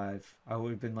 205. I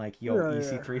would have been like, yo, yeah,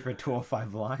 EC3 for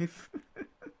 205 Live?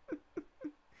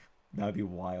 That'd be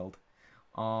wild.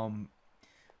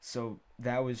 So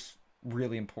that was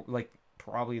really important. Like,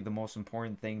 probably the most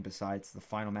important thing besides the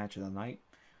final match of the night.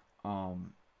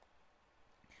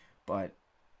 But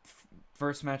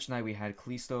first match tonight, we had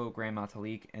Kalisto, Grand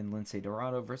Metalik, and Lince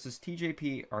Dorado versus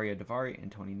TJP, Arya Daivari,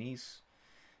 and Tony Nese.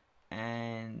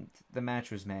 And the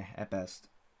match was meh at best.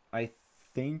 I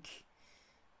think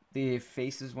the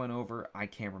faces went over. I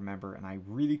can't remember, and I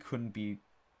really couldn't be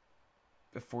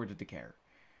afforded to care.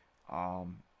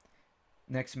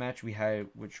 Next match we had,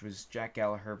 which was Jack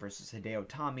Gallagher versus Hideo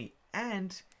Itami,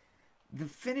 and the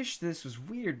finish to this was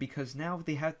weird because now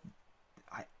they have.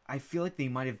 I feel like they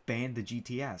might have banned the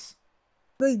GTS.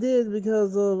 They did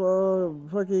because of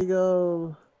fucking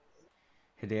Hideo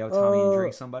Itami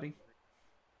injuring somebody.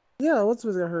 Yeah, what's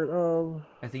was it hurt?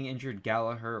 I think he injured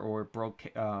Gallagher or broke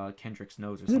Kendrick's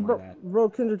nose or something like that.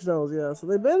 Broke Kendrick's nose, yeah. So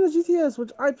they banned the GTS,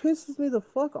 which pisses me the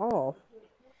fuck off.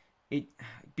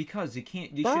 Because you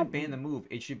shouldn't ban the move.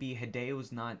 It should be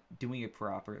Hideo's not doing it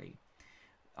properly.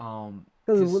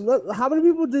 Because how many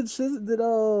people did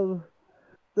CM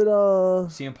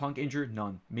Punk injured?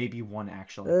 None. Maybe one,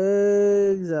 actually.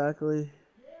 Exactly.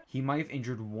 He might have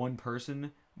injured one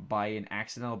person by an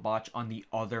accidental botch on the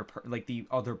other the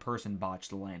other person botched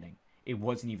the landing. It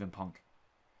wasn't even Punk.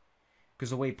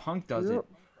 Because the way Punk does it,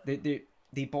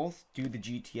 they both do the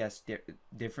GTS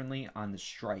differently on the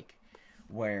strike,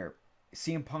 where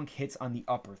CM Punk hits on the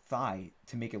upper thigh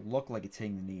to make it look like it's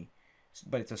hitting the knee,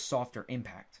 but it's a softer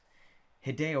impact.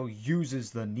 Hideo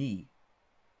uses the knee.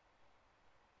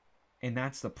 And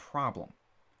that's the problem.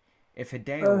 If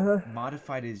Hideo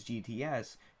modified his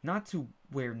GTS, not to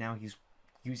where now he's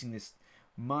using this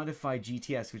modified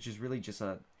GTS, which is really just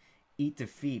a eat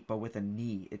defeat, but with a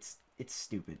knee, it's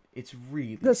stupid. It's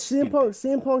really stupid.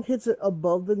 CM Punk hits it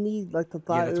above the knee, like the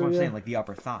thigh. Yeah, that's what I'm saying, like the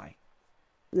upper thigh.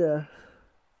 Yeah.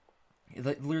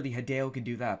 Literally, Hideo can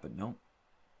do that, but no.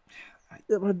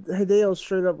 Yeah, but Hideo's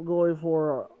straight up going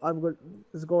for.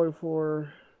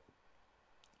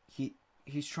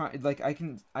 He's trying, like, I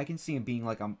can see him being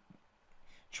like, I'm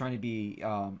trying to be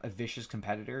a vicious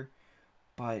competitor,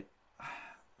 but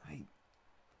I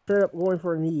Straight up going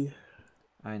for a knee.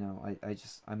 I know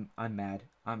I'm mad.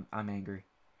 I'm angry.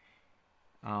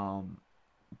 Um,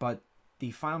 but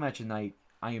the final match of the night,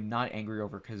 I am not angry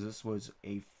over because this was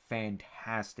a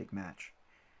fantastic match.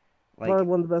 Probably Like,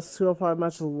 one of the best 205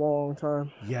 matches in a long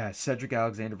time. yeah, Cedric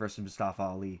Alexander versus Mustafa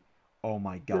Ali. Oh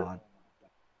my Yeah. god.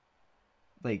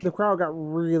 Like, The crowd got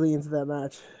really into that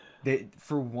match.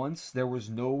 for once, there was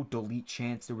no delete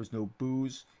chants, there was no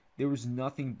boos, there was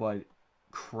nothing but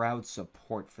crowd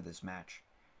support for this match.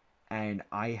 And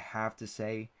I have to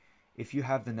say, if you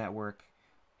have the network,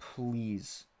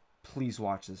 please, please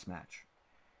watch this match.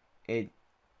 It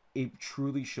it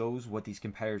truly shows what these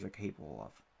competitors are capable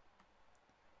of.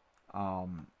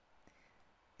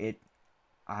 It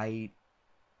I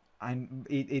I'm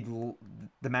it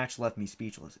the match left me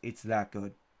speechless. It's that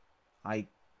good. I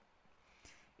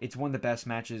It's one of the best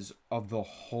matches of the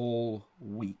whole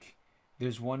week.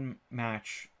 There's one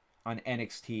match on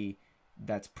NXT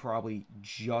that's probably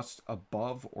just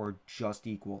above or just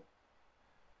equal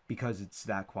because it's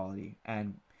that quality.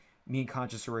 And me and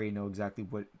Conscious Array know exactly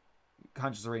what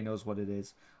Conscious Array knows what it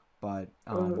is, but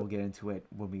Uh, we'll get into it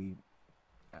when we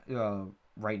uh,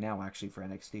 right now actually for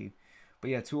NXT. But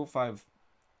yeah, 205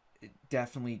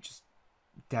 definitely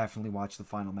definitely watch the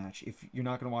final match. If you're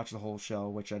not going to watch the whole show,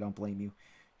 which I don't blame you,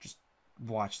 just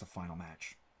watch the final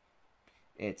match.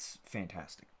 It's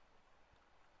fantastic.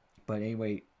 But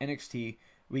anyway, NXT,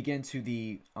 we get into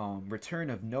the return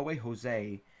of Noe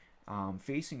Jose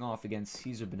facing off against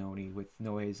Cesar Bononi with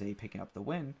Noe Jose picking up the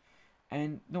win.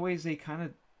 And Noe Jose kind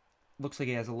of looks like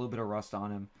he has a little bit of rust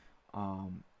on him.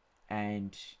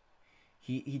 And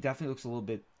he definitely looks a little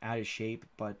bit out of shape,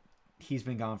 but he's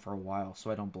been gone for a while,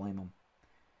 so I don't blame him.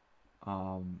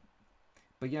 Um,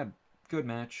 but yeah, good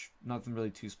match. Nothing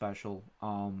really too special.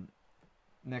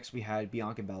 Next we had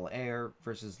Bianca Belair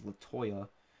versus Latoya.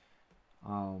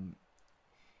 Um,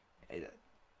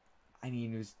 I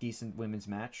mean, it was a decent women's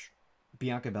match.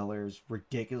 Bianca Belair is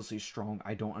ridiculously strong.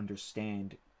 I don't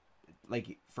understand.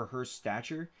 Like, for her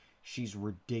stature, she's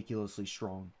ridiculously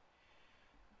strong.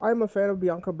 I'm a fan of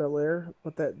Bianca Belair,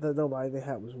 but that the nobody they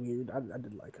had was weird. I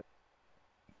did like her.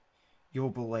 Yo,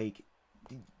 but like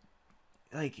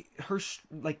her,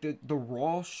 like the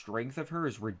raw strength of her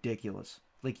is ridiculous.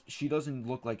 Like, she doesn't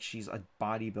look like she's a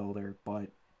bodybuilder, but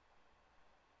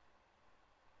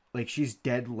like she's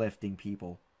deadlifting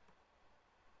people.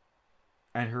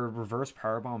 And her reverse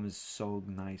powerbomb is so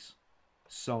nice.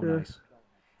 So Yeah. nice.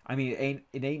 I mean,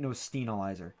 it ain't no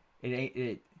Steenalizer.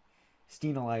 It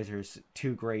Steenalizer's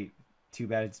too great. Too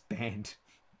bad it's banned.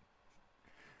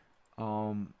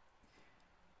 Um,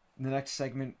 the next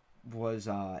segment was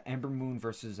Ember Moon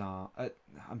versus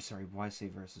I'm sorry, why say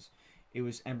versus? It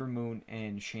was Ember Moon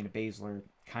and Shayna Baszler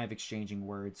kind of exchanging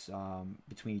words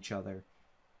between each other,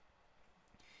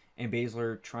 and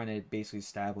Baszler trying to basically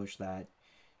establish that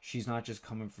she's not just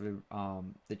coming for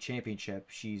the championship.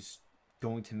 She's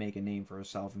going to make a name for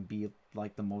herself and be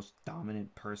like the most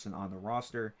dominant person on the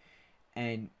roster.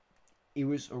 And it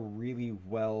was a really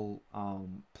well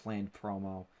planned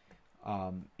promo.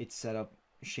 It set up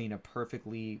Shayna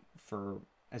perfectly for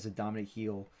as a dominant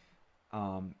heel,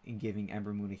 in giving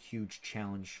Ember Moon a huge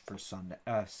challenge for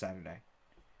Saturday.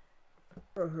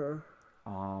 Uh-huh.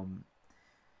 Um,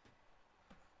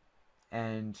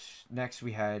 and next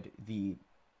we had the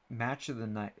match of the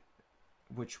night,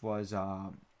 which was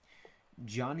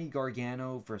Johnny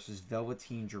Gargano versus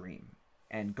Velveteen Dream,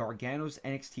 and Gargano's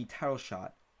NXT title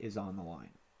shot is on the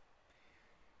line.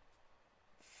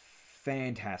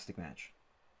 Fantastic match.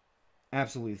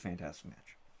 Absolutely fantastic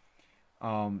match.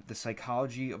 The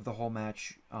psychology of the whole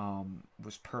match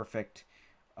was perfect.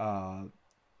 Uh,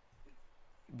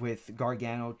 with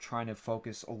Gargano trying to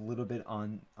focus a little bit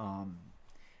on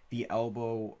the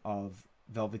elbow of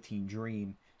Velveteen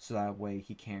Dream, so that way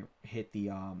he can't hit the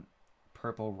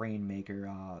Purple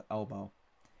Rainmaker elbow.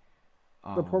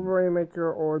 The Purple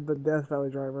Rainmaker or the Death Valley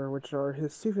Driver, which are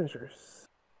his two finishers.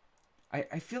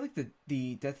 I feel like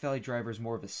the Death Valley Driver is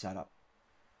more of a setup.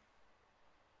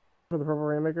 For the Purple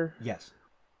Rainmaker? Yes.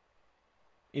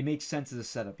 It makes sense as a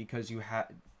setup because you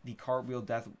have the cartwheel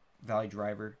Death Valley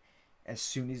Driver. As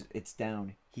soon as it's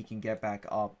down, he can get back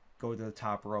up, go to the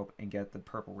top rope, and get the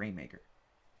Purple Rainmaker.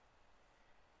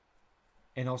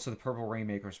 And also, the Purple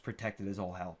Rainmaker is protected as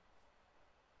all hell,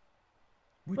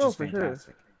 which is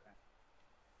fantastic. Sure.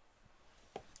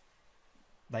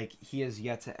 Like, he has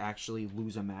yet to actually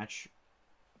lose a match.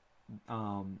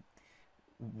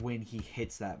 When he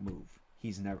hits that move,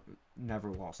 he's never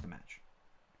lost a match.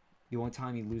 The only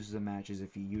time he loses a match is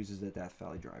if he uses the Death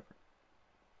Valley Driver.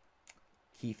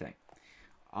 Key thing.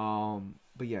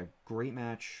 But yeah, great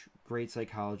match, great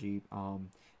psychology.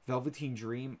 Velveteen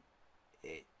Dream,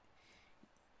 it,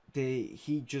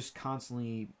 he just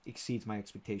constantly exceeds my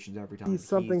expectations every time. He's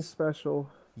something special,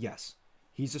 Yes,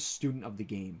 he's a student of the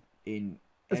game in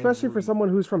especially for every. someone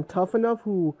who's from Tough Enough,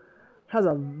 who has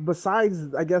a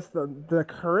besides, I guess the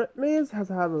current Miz has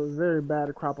had a very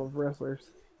bad crop of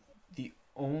wrestlers. The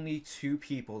only two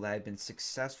people that have been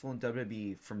successful in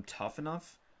WWE from Tough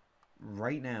Enough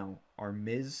right now are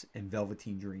Miz and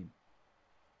Velveteen Dream.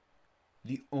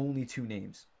 The only two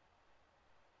names.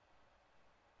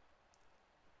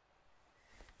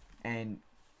 And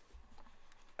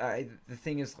the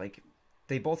thing is, like,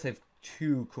 they both have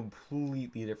two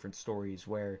completely different stories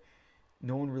where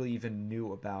no one really even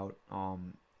knew about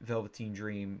Velveteen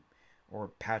Dream or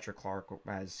Patrick Clark,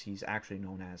 as he's actually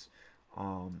known as.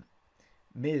 Um,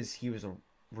 Miz, he was a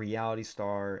reality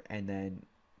star and then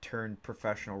turned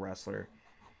professional wrestler.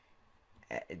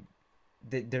 Eh,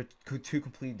 they're two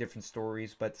completely different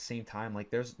stories, but at the same time, like,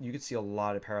 there's you can see a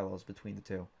lot of parallels between the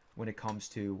two when it comes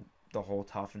to the whole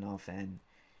Tough Enough and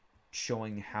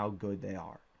showing how good they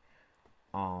are.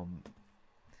 Um,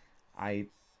 I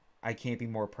I can't be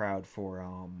more proud for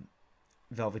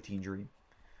Velveteen Dream.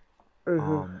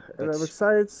 Uh, and I'm But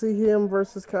excited to see him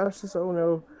versus Cassius. Oh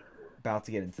no. about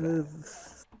to get into that.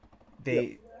 Uh, yep.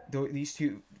 These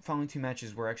two following two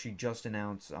matches were actually just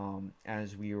announced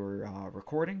as we were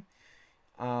recording.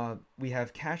 We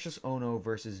have Cassius Ono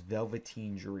versus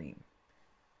Velveteen Dream,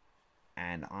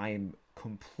 and I'm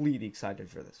completely excited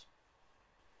for this.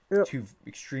 Yep. Two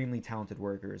extremely talented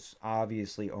workers.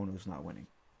 Obviously, Ono's not winning.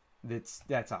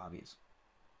 That's obvious.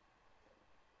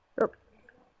 Yep.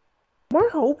 My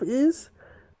hope is,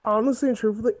 honestly and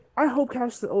truthfully, I hope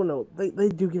Cassius. Oh no, they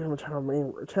do give him a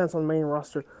chance on main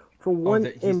roster for Oh, one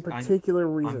that in he's particular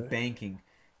I'm reason. banking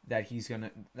that he's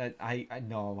gonna that I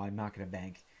no I'm not gonna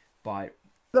bank, but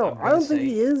No, I'm I gonna don't think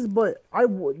he say is, but I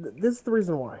would. This is the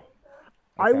reason why.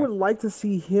 I okay. would like to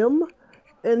see him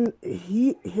and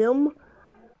him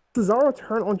Cesaro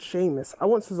turn on Sheamus. I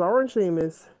want Cesaro and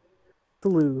Sheamus to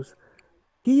lose.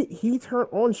 He turn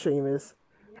on Sheamus,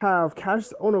 have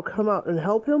Cassius Ono come out and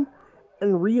help him,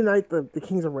 and reunite the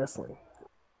Kings of Wrestling.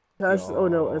 Cassius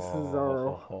Ono and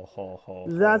Cesaro.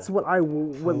 That's Yo, what I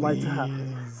would like to happen,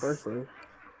 please, personally.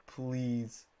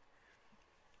 please.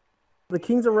 The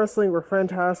Kings of Wrestling were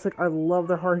fantastic. I love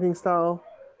their hard hitting style.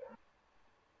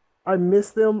 I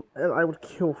miss them, and I would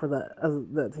kill for that as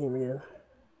that team again.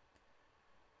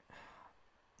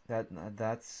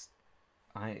 That's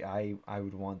I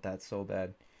would want that so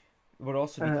bad. It would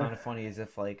also be Uh, kind of funny is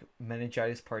if like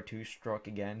Meningitis Part Two struck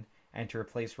again, and to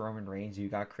replace Roman Reigns, you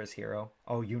got Chris Hero.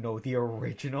 Oh, you know the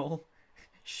original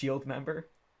Shield member.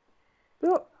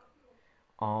 yeah,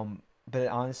 But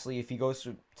honestly, if he goes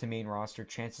to main roster,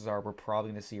 chances are we're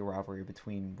probably going to see a rivalry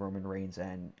between Roman Reigns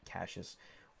and Cassius,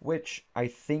 which I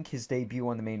think his debut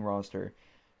on the main roster,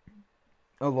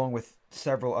 along with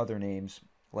several other names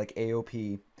like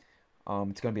AOP,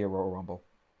 it's going to be a Royal Rumble.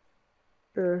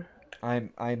 uh,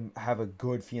 I'm have a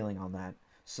good feeling on that,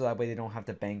 so that way they don't have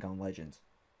to bank on legends,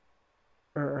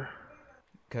 uh,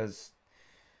 because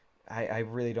I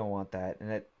really don't want that,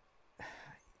 and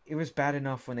it was bad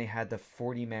enough when they had the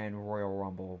 40-man Royal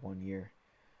Rumble one year.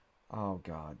 Oh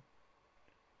God,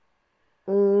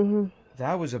 mm-hmm,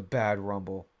 that was a bad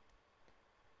Rumble.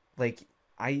 Like,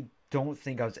 I don't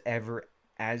think I was ever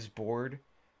as bored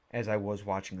as I was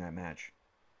watching that match.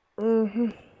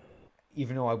 mm-hmm.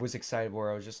 Even though I was excited, where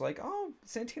I was just like, "Oh,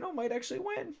 Santino might actually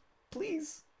win,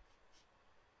 please."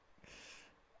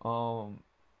 Um,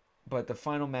 but the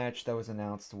final match that was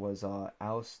announced was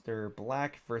Aleister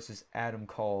Black versus Adam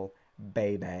Cole,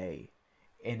 baby,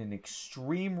 in an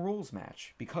Extreme Rules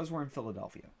match because we're in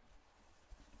Philadelphia.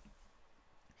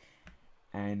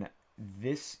 And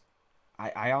this,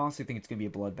 I honestly think it's gonna be a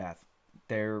bloodbath.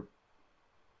 There,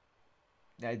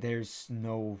 there's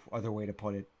no other way to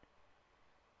put it.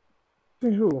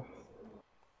 Who?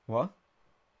 What?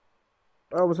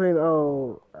 I was saying,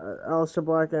 oh, Aleister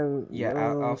Black and Yeah,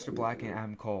 Aleister Black and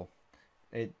Adam Cole.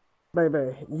 It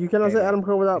Bebe. You cannot say Bebe. Adam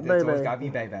Cole without It's always Bebe. gotta be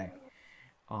Bebe.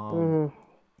 Um, Mm-hmm.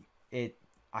 it.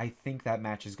 I think that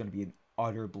match is gonna be an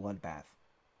utter bloodbath.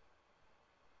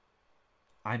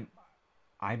 I'm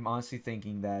I'm honestly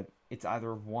thinking that it's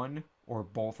either one or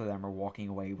both of them are walking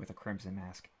away with a crimson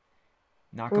mask.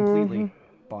 Not Mm-hmm. completely,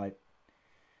 but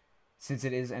since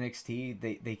it is NXT,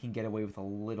 they can get away with a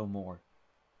little more.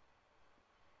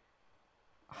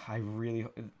 I really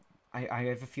I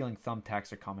have a feeling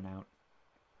thumbtacks are coming out.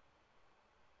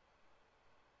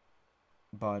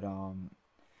 But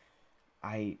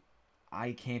I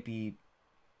I can't be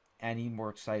any more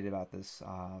excited about this.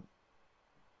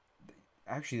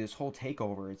 actually this whole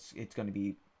takeover, it's going to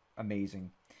be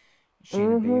amazing.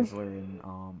 Shayna Mm-hmm. Baszler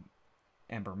and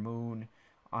Ember Moon,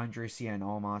 Andre Cien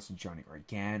Almas and Johnny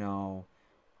Gargano.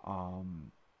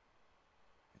 Um,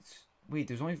 wait,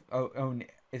 there's only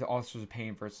it's Officers of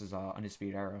Pain versus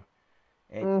Undisputed Era.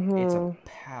 It's a Mm-hmm.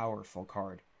 powerful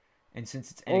card, and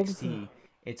since it's Also, NXT,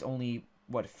 it's only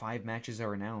what 5 matches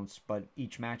are announced, but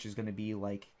each match is going to be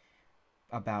like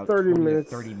about 30 20 to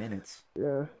minutes. 30 minutes.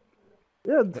 Yeah.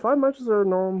 Yeah, That, 5 matches are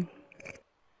norm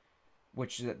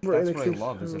which for that's what I NXT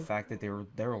love is the shows. fact that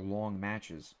they're long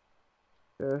matches.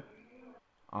 Yeah.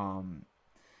 Um,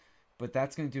 but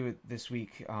that's gonna do it this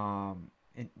week.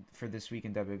 For this week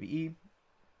in WWE,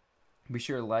 be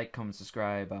sure to like, comment,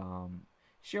 subscribe,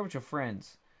 share with your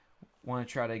friends. Want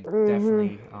to try to Mm-hmm.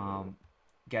 definitely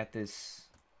get this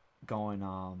going.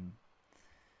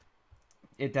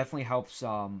 It definitely helps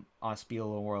us be a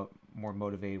little more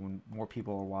motivated when more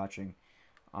people are watching.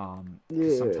 Because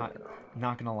Yeah. sometimes,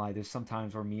 not gonna lie, there's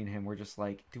sometimes where me and him we're just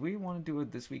like, do we want to do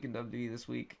it this week in WWE this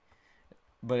week?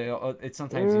 But it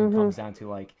sometimes even Mm-hmm. comes down to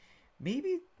like,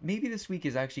 maybe this week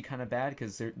is actually kind of bad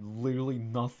because there literally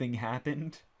nothing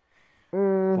happened.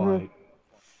 Mm-hmm. But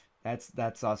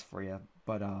that's us for you.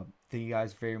 But thank you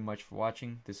guys very much for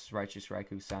watching. This is Righteous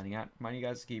Raikou signing out. Remind you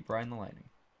guys to keep riding the lightning.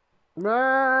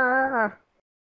 Ah!